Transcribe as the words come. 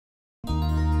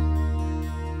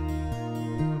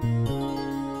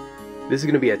This is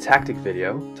going to be a tactic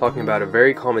video talking about a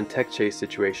very common tech chase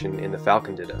situation in the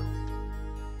Falcon Ditto.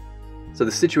 So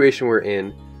the situation we're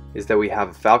in is that we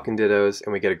have Falcon Dittos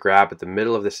and we get a grab at the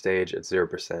middle of the stage at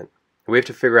 0%. And we have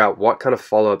to figure out what kind of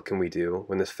follow-up can we do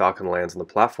when this Falcon lands on the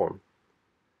platform.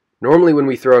 Normally when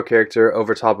we throw a character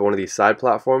over top of one of these side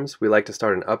platforms, we like to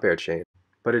start an up air chain.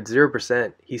 But at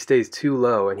 0%, he stays too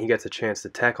low and he gets a chance to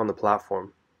tech on the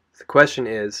platform. The question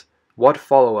is, what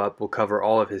follow-up will cover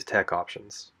all of his tech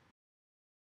options?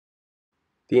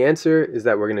 The answer is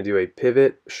that we're going to do a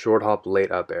pivot, short hop,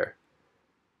 late up air.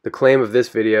 The claim of this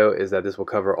video is that this will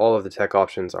cover all of the tech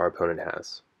options our opponent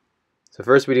has. So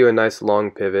first we do a nice long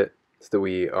pivot so that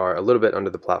we are a little bit under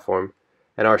the platform,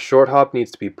 and our short hop needs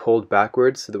to be pulled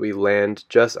backwards so that we land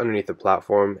just underneath the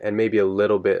platform and maybe a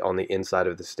little bit on the inside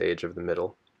of the stage of the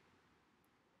middle.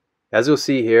 As you'll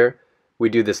see here, we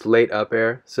do this late up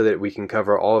air so that we can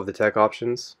cover all of the tech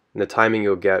options, and the timing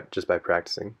you'll get just by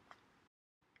practicing.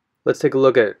 Let's take a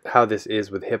look at how this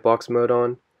is with hitbox mode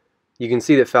on. You can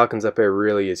see that Falcon's up air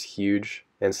really is huge,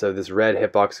 and so this red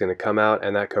hitbox is going to come out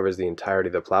and that covers the entirety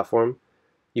of the platform.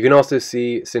 You can also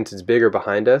see, since it's bigger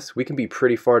behind us, we can be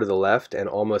pretty far to the left and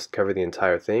almost cover the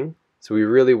entire thing. So we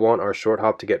really want our short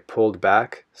hop to get pulled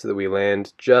back so that we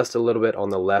land just a little bit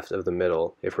on the left of the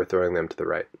middle if we're throwing them to the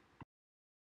right.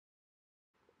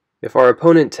 If our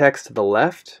opponent techs to the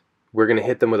left, we're going to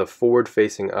hit them with a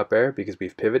forward-facing up air because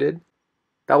we've pivoted.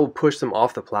 That will push them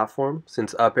off the platform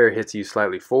since up air hits you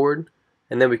slightly forward,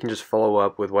 and then we can just follow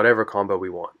up with whatever combo we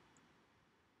want.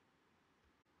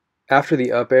 After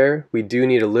the up air, we do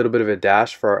need a little bit of a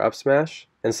dash for our up smash,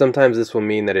 and sometimes this will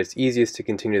mean that it's easiest to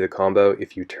continue the combo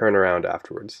if you turn around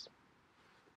afterwards.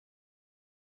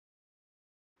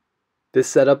 This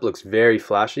setup looks very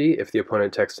flashy if the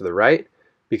opponent techs to the right,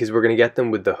 because we're going to get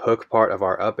them with the hook part of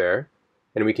our up air,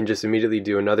 and we can just immediately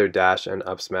do another dash and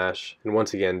up smash, and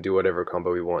once again do whatever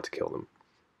combo we want to kill them.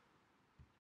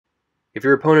 If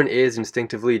your opponent is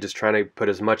instinctively just trying to put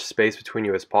as much space between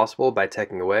you as possible by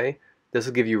teching away, this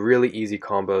will give you really easy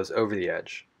combos over the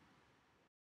edge.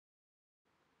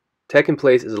 Tech in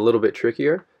place is a little bit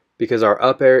trickier because our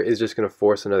up air is just going to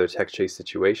force another tech chase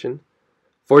situation.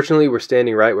 Fortunately, we're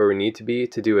standing right where we need to be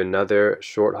to do another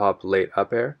short hop late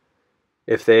up air.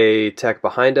 If they tech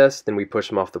behind us, then we push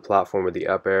them off the platform with the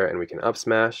up air and we can up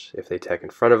smash. If they tech in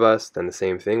front of us, then the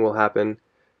same thing will happen.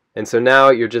 And so now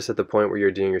you're just at the point where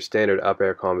you're doing your standard up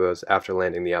air combos after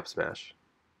landing the up smash.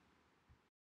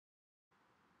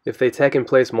 If they tech in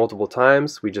place multiple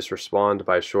times, we just respond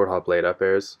by short hop late up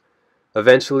airs.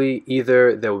 Eventually,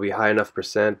 either there will be high enough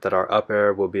percent that our up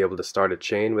air will be able to start a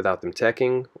chain without them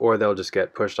teching, or they'll just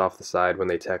get pushed off the side when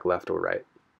they tech left or right.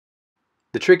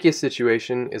 The trickiest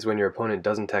situation is when your opponent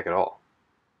doesn't tech at all.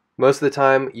 Most of the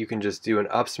time, you can just do an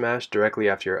up smash directly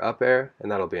after your up air, and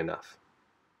that'll be enough.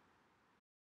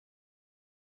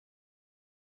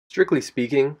 Strictly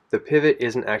speaking, the pivot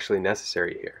isn't actually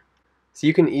necessary here. So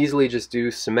you can easily just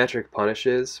do symmetric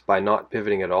punishes by not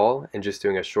pivoting at all and just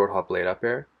doing a short hop late up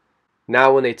air.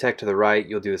 Now when they tech to the right,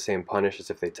 you'll do the same punish as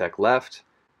if they tech left.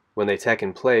 When they tech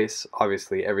in place,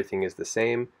 obviously everything is the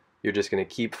same. You're just going to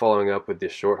keep following up with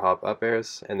this short hop up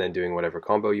airs and then doing whatever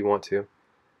combo you want to.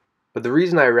 But the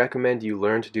reason I recommend you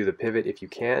learn to do the pivot if you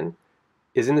can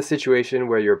is in the situation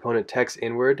where your opponent techs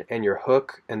inward and your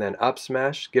hook and then up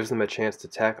smash gives them a chance to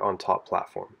tech on top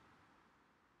platform.